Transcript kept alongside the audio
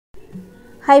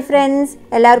Hi friends,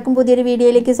 എല്ലാവർക്കും പുതിയൊരു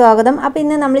വീഡിയോയിലേക്ക് സ്വാഗതം. അപ്പോൾ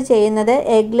ഇന്ന് നമ്മൾ ചെയ്യുന്നത്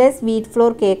എഗ്ലെസ് വീറ്റ്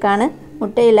ഫ്ലോർ കേക്ക് ആണ്.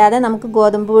 മുട്ടയില്ലാതെ നമുക്ക്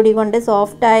ഗോതമ്പ് പൊടി കൊണ്ട്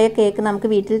സോഫ്റ്റ് ആയ കേക്ക് നമുക്ക്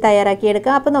വീട്ടിൽ തയ്യാറാക്കി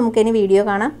എടുക്കാം. അപ്പോൾ നമുക്ക് ഇനി വീഡിയോ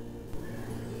കാണാം.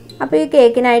 അപ്പോൾ ഈ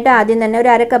കേക്കിനായിട്ട് ആദ്യം തന്നെ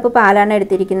ഒരു 1/2 കപ്പ് പാലാണ്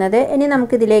എടുത്തിരിക്കുന്നത്. ഇനി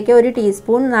നമുക്ക് ഇതിലേക്ക് 1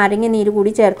 ടീസ്പൂൺ നാരങ്ങ നീര്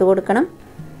കൂടി ചേർത്ത് കൊടുക്കണം.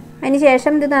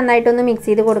 അതിനുശേഷം ഇത് നന്നായിട്ടൊന്ന് മിക്സ്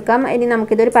ചെയ്ത് കൊടുക്കാം. ഇനി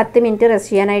നമുക്കിതൊരു 10 മിനിറ്റ്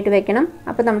റെസ്റ്റ് ചെയ്യാനായിട്ട് വെക്കണം.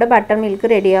 അപ്പോൾ നമ്മുടെ ബട്ടർ മിൽക്ക്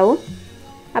റെഡിയാവും.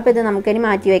 അപ്പോൾ ഇത് നമുക്കിനി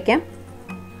മാറ്റി വയ്ക്കാം.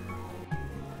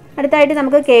 അടുത്തായിട്ട്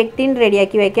നമുക്ക് കേക്ക് ടിൻ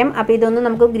റെഡിയാക്കി വയ്ക്കാം. അപ്പോൾ ഇതൊന്ന്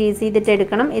നമുക്ക് ഗ്രീസ് ചെയ്തിട്ട്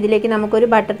എടുക്കണം. ഇതിലേക്ക് നമുക്കൊരു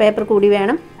ബട്ടർ പേപ്പർ കൂടി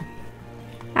വേണം.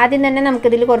 ആദ്യം തന്നെ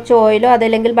നമുക്കിതിൽ കുറച്ച് ഓയിലോ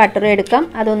അതല്ലെങ്കിൽ ബട്ടറോ എടുക്കാം.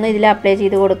 അതൊന്ന് ഇതിൽ അപ്ലൈ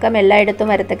ചെയ്ത് കൊടുക്കാം,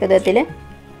 എല്ലായിടത്തും വരത്തക്ക വിധത്തിൽ.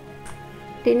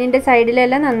 ടിന്നിൻ്റെ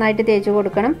സൈഡിലെല്ലാം നന്നായിട്ട് തേച്ച്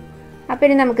കൊടുക്കണം. അപ്പോൾ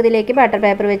ഇനി നമുക്കിതിലേക്ക് ബട്ടർ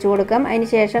പേപ്പർ വെച്ച് കൊടുക്കാം. അതിന്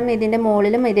ശേഷം ഇതിൻ്റെ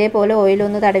മുകളിലും ഇതേപോലെ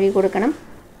ഓയിലൊന്ന് തടവി കൊടുക്കണം.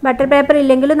 ബട്ടർ പേപ്പർ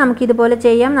ഇല്ലെങ്കിൽ നമുക്കിതുപോലെ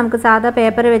ചെയ്യാം. നമുക്ക് സാധാ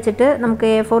പേപ്പർ വെച്ചിട്ട് നമുക്ക്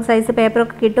A4 സൈസ്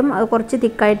പേപ്പറൊക്കെ കിട്ടും, അത് കുറച്ച്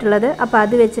തിക്കായിട്ടുള്ളത്. അപ്പോൾ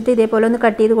അത് വെച്ചിട്ട് ഇതേപോലെ ഒന്ന്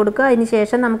കട്ട് ചെയ്ത് കൊടുക്കുക. അതിന്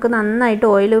ശേഷം നമുക്ക് നന്നായിട്ട്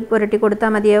ഓയിൽ പുരട്ടി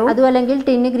കൊടുത്താൽ മതിയാവും. അതും അല്ലെങ്കിൽ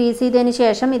ടിന്ന് ഗ്രീസ് ചെയ്തതിന്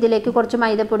ശേഷം ഇതിലേക്ക് കുറച്ച്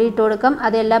മൈദപ്പൊടി ഇട്ട് കൊടുക്കാം.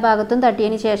 അത് എല്ലാ ഭാഗത്തും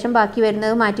തട്ടിയതിന് ശേഷം ബാക്കി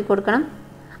വരുന്നത് മാറ്റി കൊടുക്കണം.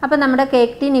 അപ്പോൾ നമ്മുടെ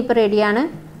കേക്ക് ടിൻ ഇപ്പോൾ റെഡിയാണ്.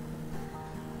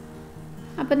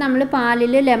 അപ്പോൾ നമ്മൾ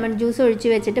പാലിൽ ലെമൺ ജ്യൂസ് ഒഴിച്ച്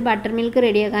വെച്ചിട്ട് ബട്ടർ മിൽക്ക്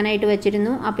റെഡിയാക്കാനായിട്ട്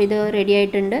വെച്ചിരുന്നു. അപ്പോൾ ഇത് റെഡി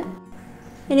ആയിട്ടുണ്ട്.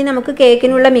 ഇനി നമുക്ക്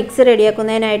കേക്കിനുള്ള മിക്സ്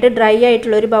റെഡിയാക്കുന്നതിനായിട്ട് ഡ്രൈ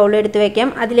ആയിട്ടുള്ളൊരു ബൗൾ എടുത്ത് വയ്ക്കാം.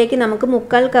 അതിലേക്ക് നമുക്ക്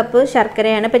 1/4 കപ്പ്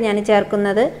ശർക്കരയാണ് ഇപ്പോൾ ഞാൻ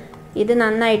ചേർക്കുന്നത്. ഇത്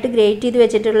നന്നായിട്ട് ഗ്രേറ്റ് ചെയ്ത്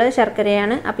വെച്ചിട്ടുള്ള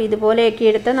ശർക്കരയാണ്. അപ്പോൾ ഇതുപോലെയൊക്കെ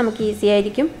എടുത്താൽ നമുക്ക് ഈസി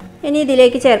ആയിരിക്കും. ഇനി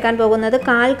ഇതിലേക്ക് ചേർക്കാൻ പോകുന്നത്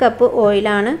 1/4 കപ്പ്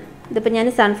ഓയിലാണ്. ഇതിപ്പോൾ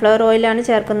ഞാൻ സൺഫ്ലവർ ഓയിലാണ്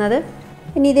ചേർക്കുന്നത്.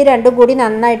 ഇനി ഇത് രണ്ടും കൂടി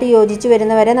നന്നായിട്ട് യോജിച്ച്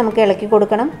വരുന്നവരെ നമുക്ക് ഇളക്കി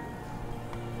കൊടുക്കണം.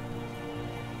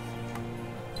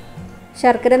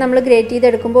 ശർക്കര നമ്മൾ ഗ്രേറ്റ്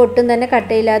ചെയ്തെടുക്കുമ്പോൾ ഒട്ടും തന്നെ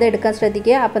കട്ടയില്ലാതെ എടുക്കാൻ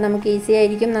ശ്രദ്ധിക്കുക. അപ്പോൾ നമുക്ക് ഈസി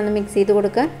ആയിരിക്കും നന്നായി മിക്സ് ചെയ്ത്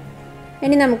കൊടുക്കുക.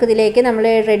 ഇനി നമുക്കിതിലേക്ക് നമ്മൾ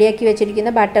റെഡിയാക്കി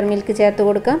വെച്ചിരിക്കുന്ന ബട്ടർ മിൽക്ക് ചേർത്ത്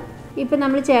കൊടുക്കാം. ഇപ്പോൾ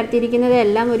നമ്മൾ ചേർത്തിരിക്കുന്നത്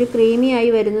എല്ലാം ഒരു ക്രീമി ആയി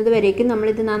വരുന്നത് വരേക്കും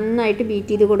നമ്മളിത് നന്നായിട്ട്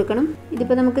ബീറ്റ് ചെയ്ത് കൊടുക്കണം.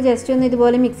 ഇതിപ്പോൾ നമുക്ക് ജസ്റ്റ് ഒന്ന്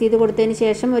ഇതുപോലെ മിക്സ് ചെയ്ത് കൊടുത്തതിന്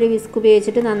ശേഷം ഒരു വിസ്ക്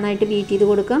ഉപയോഗിച്ചിട്ട് നന്നായിട്ട് ബീറ്റ് ചെയ്ത്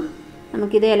കൊടുക്കാം.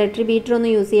 നമുക്കിത് ഇലക്ട്രിക്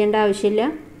ബീറ്ററൊന്നും യൂസ് ചെയ്യേണ്ട ആവശ്യമില്ല.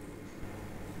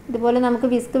 ഇതുപോലെ നമുക്ക്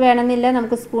വിസ്ക് വേണമെന്നില്ല,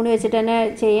 നമുക്ക് സ്പൂൺ വെച്ചിട്ട് തന്നെ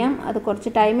ചെയ്യാം. അത്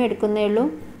കുറച്ച് ടൈം എടുക്കുന്നേ ഉള്ളൂ.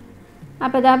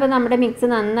 അപ്പോൾ ഇതാപ്പോൾ നമ്മുടെ മിക്സ്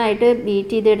നന്നായിട്ട്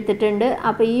ബീറ്റ് ചെയ്തെടുത്തിട്ടുണ്ട്.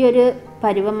 അപ്പോൾ ഈ ഒരു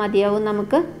പരുവം മതിയാവും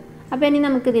നമുക്ക്. അപ്പോൾ ഇനി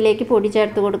നമുക്കിതിലേക്ക് പൊടി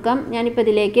ചേർത്ത് കൊടുക്കാം. ഞാനിപ്പോൾ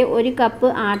ഇതിലേക്ക് 1 കപ്പ്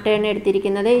ആട്ടയാണ്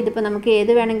എടുത്തിരിക്കുന്നത്. ഇതിപ്പോൾ നമുക്ക്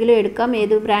ഏത് വേണമെങ്കിലും എടുക്കാം,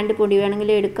 ഏത് ബ്രാൻഡ് പൊടി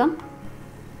വേണമെങ്കിലും എടുക്കാം.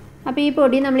 അപ്പോൾ ഈ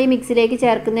പൊടി നമ്മൾ ഈ മിക്സിലേക്ക്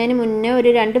ചേർക്കുന്നതിന് മുന്നേ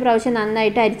ഒരു 2 പ്രാവശ്യം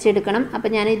നന്നായിട്ട് അരിച്ചെടുക്കണം.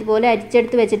 അപ്പോൾ ഞാൻ ഇതുപോലെ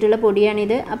അരിച്ചെടുത്ത് വെച്ചിട്ടുള്ള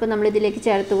പൊടിയാണിത്. അപ്പോൾ നമ്മളിതിലേക്ക്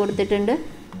ചേർത്ത് കൊടുത്തിട്ടുണ്ട്.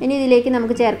 ഇനി ഇതിലേക്ക്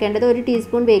നമുക്ക് ചേർക്കേണ്ടത് 1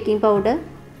 ടീസ്പൂൺ ബേക്കിംഗ് പൗഡർ,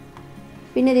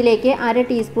 പിന്നെ ഇതിലേക്ക് 1/2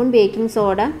 ടീസ്പൂൺ ബേക്കിംഗ്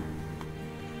സോഡ.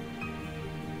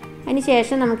 അതിന്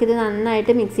ശേഷം നമുക്കിത്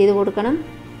നന്നായിട്ട് മിക്സ് ചെയ്ത് കൊടുക്കണം.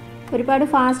 ഒരുപാട്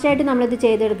ഫാസ്റ്റായിട്ട് നമ്മളിത്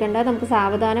ചെയ്തെടുക്കേണ്ട, നമുക്ക്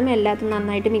സാവധാനം എല്ലാത്തും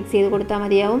നന്നായിട്ട് മിക്സ് ചെയ്ത് കൊടുത്താൽ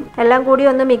മതിയാവും. എല്ലാം കൂടി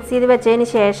ഒന്ന് മിക്സ് ചെയ്ത് വെച്ചതിന്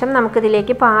ശേഷം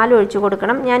നമുക്കിതിലേക്ക് പാൽ ഒഴിച്ചു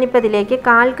കൊടുക്കണം. ഞാനിപ്പോൾ ഇതിലേക്ക്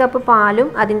 1/4 കപ്പ് പാലും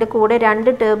അതിൻ്റെ കൂടെ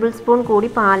 2 ടേബിൾ സ്പൂൺ കൂടി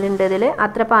പാലുണ്ട് ഇതിൽ.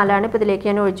 അത്ര പാലാണ് ഇപ്പോൾ ഇതിലേക്ക്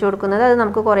ഞാൻ ഒഴിച്ചു കൊടുക്കുന്നത്. അത്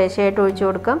നമുക്ക് കുറേശ്ശെയായിട്ട് ഒഴിച്ചു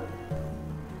കൊടുക്കാം.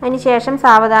 അതിന് ശേഷം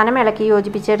സാവധാനം ഇളക്കി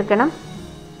യോജിപ്പിച്ചെടുക്കണം.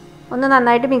 ഒന്ന്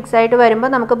നന്നായിട്ട് മിക്സായിട്ട്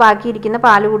വരുമ്പോൾ നമുക്ക് ബാക്കി ഇരിക്കുന്ന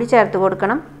പാൽ കൂടി ചേർത്ത്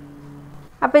കൊടുക്കണം.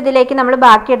 അപ്പോൾ ഇതിലേക്ക് നമ്മൾ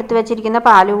ബാക്കി എടുത്ത് വെച്ചിരിക്കുന്ന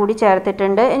പാൽ കൂടി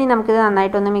ചേർത്തിട്ടുണ്ട്. ഇനി നമുക്കിത്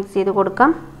നന്നായിട്ടൊന്ന് മിക്സ് ചെയ്ത് കൊടുക്കാം.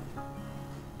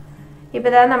 ഇപ്പോൾ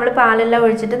ഇതാ നമ്മൾ പാലെല്ലാം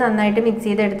ഒഴിച്ചിട്ട് നന്നായിട്ട് മിക്സ്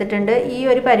ചെയ്തെടുത്തിട്ടുണ്ട്. ഈ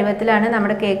ഒരു പരുവത്തിലാണ്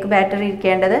നമ്മുടെ കേക്ക് ബാറ്റർ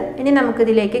ഇരിക്കേണ്ടത്. ഇനി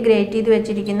നമുക്കിതിലേക്ക് ഗ്രേറ്റ് ചെയ്ത്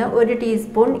വെച്ചിരിക്കുന്ന 1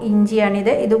 ടീസ്പൂൺ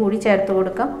ഇഞ്ചിയാണിത്. ഇത് കൂടി ചേർത്ത്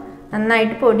കൊടുക്കാം.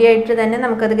 നന്നായിട്ട് പൊടിയായിട്ട് തന്നെ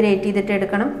നമുക്കത് ഗ്രേറ്റ് ചെയ്തിട്ട്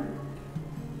എടുക്കണം.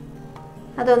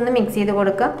 അതൊന്ന് മിക്സ് ചെയ്ത്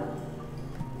കൊടുക്കാം.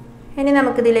 ഇനി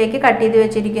നമുക്കിതിലേക്ക് കട്ട് ചെയ്ത്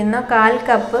വെച്ചിരിക്കുന്ന 1/4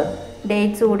 കപ്പ്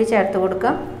ഡേറ്റ്സ് കൂടി ചേർത്ത്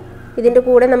കൊടുക്കാം. ഇതിൻ്റെ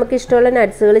കൂടെ നമുക്ക് ഇഷ്ടമുള്ള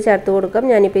നട്ട്സുകൾ ചേർത്ത് കൊടുക്കാം.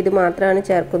 ഞാനിപ്പോൾ ഇത് മാത്രമാണ്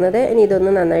ചേർക്കുന്നത്. ഇനി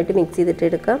ഇതൊന്ന് നന്നായിട്ട് മിക്സ് ചെയ്തിട്ട്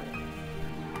എടുക്കാം.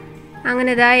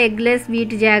 അങ്ങനെ ഇതാ eggless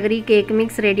wheat jaggery cake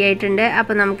mix ready ആയിട്ടുണ്ട്.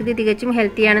 അപ്പോൾ നമുക്കിത് തികച്ചും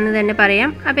ഹെൽത്തി ആണെന്ന് തന്നെ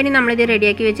പറയാം. അപ്പോൾ ഇനി നമ്മളിത്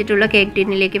റെഡിയാക്കി വെച്ചിട്ടുള്ള കേക്ക്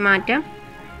ടിന്നിലേക്ക് മാറ്റാം.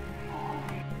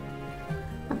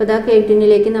 അപ്പോൾ ഇതാ കേക്ക്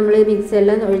ടിന്നിലേക്ക് നമ്മൾ മിക്സ്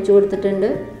എല്ലാം ഒഴിച്ചു കൊടുത്തിട്ടുണ്ട്.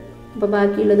 അപ്പോൾ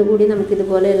ബാക്കിയുള്ളത് കൂടി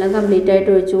നമുക്കിതുപോലെ എല്ലാം കംപ്ലീറ്റ്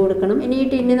ആയിട്ട് ഒഴിച്ചു കൊടുക്കണം. ഇനി ഈ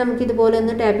ടിന്ന് നമുക്കിതുപോലെ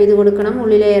ഒന്ന് ടാപ്പ് ചെയ്ത് കൊടുക്കണം,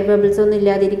 ഉള്ളിൽ എയർ ബബിൾസ് ഒന്നും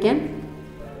ഇല്ലാതിരിക്കാൻ.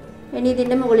 ഇനി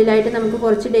ഇതിൻ്റെ മുകളിലായിട്ട് നമുക്ക്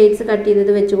കുറച്ച് ഡേറ്റ്സ് കട്ട് ചെയ്തത്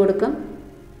വെച്ച് കൊടുക്കാം.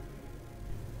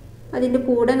 അതിൻ്റെ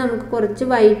കൂടെ നമുക്ക് കുറച്ച്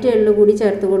വൈറ്റ് എള്ള് കൂടി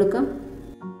ചേർത്ത് കൊടുക്കാം.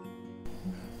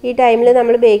 ഈ ടൈമിൽ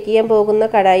നമ്മൾ ബേക്ക് ചെയ്യാൻ പോകുന്ന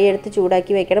കടായി എടുത്ത്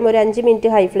ചൂടാക്കി വെക്കണം. ഒരു 5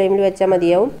 മിനിറ്റ് ഹൈ ഫ്ലെയിമിൽ വെച്ചാൽ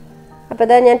മതിയാവും. അപ്പോൾ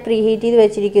അതാ ഞാൻ പ്രീ ഹീറ്റ് ചെയ്ത്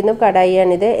വെച്ചിരിക്കുന്ന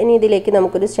കടായിയാണിത്. ഇനി ഇതിലേക്ക്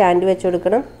നമുക്കൊരു സ്റ്റാൻഡ് വെച്ച്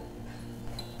കൊടുക്കണം.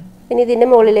 ഇനി ഇതിൻ്റെ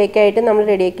മുകളിലേക്കായിട്ട് നമ്മൾ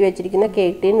റെഡിയാക്കി വെച്ചിരിക്കുന്ന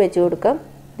കേക്ക് ടീൻ വെച്ച് കൊടുക്കാം.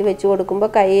 ഇത് വെച്ച്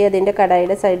കൊടുക്കുമ്പോൾ കൈ അതിൻ്റെ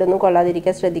കടായിയുടെ സൈഡൊന്നും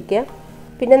കൊള്ളാതിരിക്കാൻ ശ്രദ്ധിക്കുക.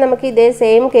 പിന്നെ നമുക്ക് ഇതേ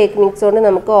സെയിം കേക്ക് മിക്സ് കൊണ്ട്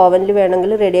നമുക്ക് ഓവനിൽ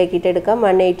വേണമെങ്കിൽ റെഡിയാക്കിയിട്ട് എടുക്കാം.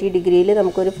 180 ഡിഗ്രിയിൽ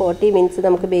നമുക്കൊരു 40 മിനിറ്റ്സ്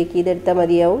നമുക്ക് ബേക്ക് ചെയ്തെടുത്താൽ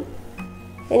മതിയാവും.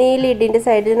 ഇനി ഈ ലിഡിൻ്റെ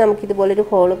സൈഡിൽ നമുക്ക് ഇതുപോലെ ഒരു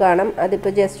ഹോൾ കാണാം.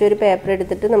 അതിപ്പോൾ ജസ്റ്റ് ഒരു പേപ്പർ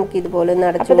എടുത്തിട്ട് നമുക്ക് ഇതുപോലെ ഒന്ന്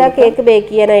അടച്ചു. അപ്പോൾ ഇതാ കേക്ക് ബേക്ക്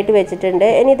ചെയ്യാനായിട്ട് വെച്ചിട്ടുണ്ട്.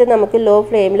 ഇനി ഇത് നമുക്ക് ലോ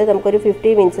ഫ്ലെയിമിൽ നമുക്കൊരു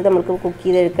 50 മിനിറ്റ്സ് നമുക്ക് കുക്ക്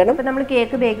ചെയ്തെടുക്കണം. അപ്പോൾ നമ്മൾ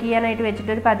കേക്ക് ബേക്ക് ചെയ്യാനായിട്ട്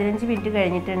വെച്ചിട്ട് ഒരു 15 മിനിറ്റ്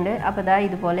കഴിഞ്ഞിട്ടുണ്ട്. അപ്പോൾ ഇതാ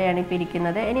ഇതുപോലെയാണ് ഇപ്പോൾ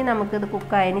ഇരിക്കുന്നത്. ഇനി നമുക്കിത്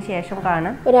കുക്കായതിന് ശേഷം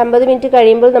കാണാം. ഒരു 50 മിനിറ്റ്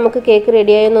കഴിയുമ്പോൾ നമുക്ക് കേക്ക്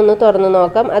റെഡിയായെന്നൊന്ന് തുറന്ന്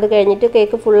നോക്കാം. അത് കഴിഞ്ഞിട്ട്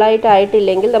കേക്ക് ഫുള്ളായിട്ട്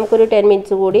ആയിട്ടില്ലെങ്കിൽ നമുക്കൊരു 10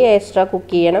 മിനിറ്റ്സ് കൂടി എക്സ്ട്രാ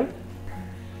കുക്ക് ചെയ്യണം.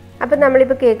 അപ്പോൾ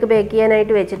നമ്മളിപ്പോൾ കേക്ക് ബേക്ക്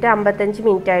ചെയ്യാനായിട്ട് വെച്ചിട്ട് 55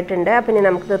 മിനിറ്റ് ആയിട്ടുണ്ട്. അപ്പോൾ ഇനി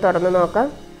നമുക്കിത് തുറന്ന് നോക്കാം.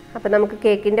 അപ്പോൾ നമുക്ക്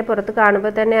കേക്കിൻ്റെ പുറത്ത്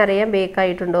കാണുമ്പോൾ തന്നെ അറിയാം ബേക്ക്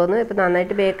ആയിട്ടുണ്ടോയെന്ന്. ഇപ്പോൾ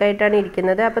നന്നായിട്ട് ബേക്കായിട്ടാണ്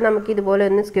ഇരിക്കുന്നത്. അപ്പോൾ നമുക്ക് ഇതുപോലെ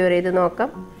ഒന്ന് സ്ക്യൂർ ചെയ്ത് നോക്കാം.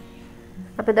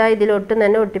 അപ്പോൾ ഇതാ ഇതിലൊട്ടും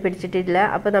തന്നെ ഒട്ടിപ്പിടിച്ചിട്ടില്ല.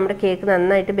 അപ്പോൾ നമ്മുടെ കേക്ക്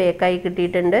നന്നായിട്ട് ബേക്കായി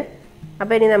കിട്ടിയിട്ടുണ്ട്.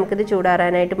 അപ്പോൾ ഇനി നമുക്കിത്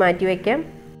ചൂടാറാനായിട്ട് മാറ്റി വയ്ക്കാം.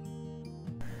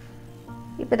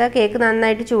 ഇപ്പോൾ ഇതാ കേക്ക്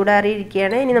നന്നായിട്ട്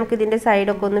ചൂടാറിയിരിക്കുകയാണ്. ഇനി നമുക്കിതിൻ്റെ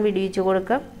സൈഡൊക്കെ ഒന്ന് വിടിയിച്ച്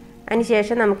കൊടുക്കാം.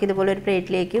 അതിനുശേഷം നമുക്കിതുപോലെ ഒരു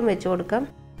പ്ലേറ്റിലേക്കും വെച്ച് കൊടുക്കാം.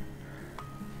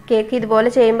 കേക്ക് ഇതുപോലെ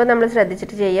ചെയ്യുമ്പോൾ നമ്മൾ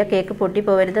ശ്രദ്ധിച്ചിട്ട് ചെയ്യുക. കേക്ക്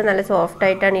പൊട്ടിപ്പോവരുത്. നല്ല സോഫ്റ്റ്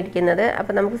ആയിട്ടാണ് ഇരിക്കുന്നത്.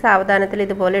 അപ്പോൾ നമുക്ക് സാവധാനത്തിൽ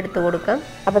ഇതുപോലെ എടുത്തു കൊടുക്കാം.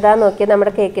 അപ്പോൾ ഇതാ നോക്കിയാൽ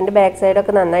നമ്മുടെ കേക്കിൻ്റെ ബാക്ക്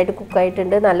സൈഡൊക്കെ നന്നായിട്ട്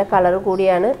കുക്കായിട്ടുണ്ട്. നല്ല കളർ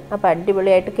കൂടിയാണ്. അപ്പോൾ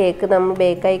അടിപൊളിയായിട്ട് കേക്ക് നമ്മൾ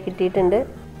ബേക്കായി കിട്ടിയിട്ടുണ്ട്.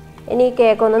 ഇനി ഈ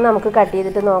കേക്കൊന്ന് നമുക്ക് കട്ട്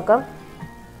ചെയ്തിട്ട് നോക്കാം.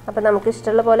 അപ്പോൾ നമുക്ക്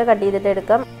ഇഷ്ടമുള്ള പോലെ കട്ട് ചെയ്തിട്ട്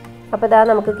എടുക്കാം. അപ്പോൾ ഇതാ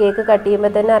നമുക്ക് കേക്ക് കട്ട്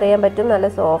ചെയ്യുമ്പോൾ തന്നെ അറിയാൻ പറ്റും നല്ല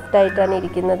സോഫ്റ്റ് ആയിട്ടാണ്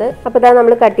ഇരിക്കുന്നത്. അപ്പോൾ ഇതാ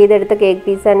നമ്മൾ കട്ട് ചെയ്തെടുത്ത കേക്ക്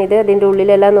പീസാണിത്. അതിൻ്റെ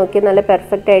ഉള്ളിലെല്ലാം നോക്കി നല്ല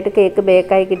പെർഫെക്റ്റ് ആയിട്ട് കേക്ക്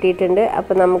ബേക്കായി കിട്ടിയിട്ടുണ്ട്.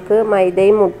 അപ്പോൾ നമുക്ക്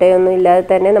മൈദയും മുട്ടയൊന്നും ഇല്ലാതെ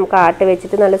തന്നെ നമുക്ക് ആട്ട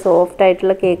വെച്ചിട്ട് നല്ല സോഫ്റ്റ്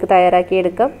ആയിട്ടുള്ള കേക്ക് തയ്യാറാക്കി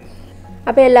എടുക്കാം.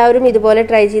 അപ്പോൾ എല്ലാവരും ഇതുപോലെ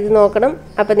ട്രൈ ചെയ്ത് നോക്കണം.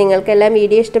 അപ്പോൾ നിങ്ങൾക്കെല്ലാം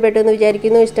വീഡിയോ ഇഷ്ടപ്പെട്ടു എന്ന്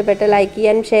വിചാരിക്കുന്നു. ഇഷ്ടപ്പെട്ട ലൈക്ക്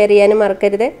ചെയ്യാനും ഷെയർ ചെയ്യാനും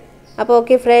മറക്കരുത്. അപ്പോൾ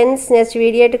ഓക്കെ ഫ്രണ്ട്സ്, നെക്സ്റ്റ്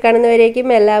വീഡിയോ ആയിട്ട്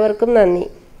കാണുന്നവരേക്കും എല്ലാവർക്കും നന്ദി.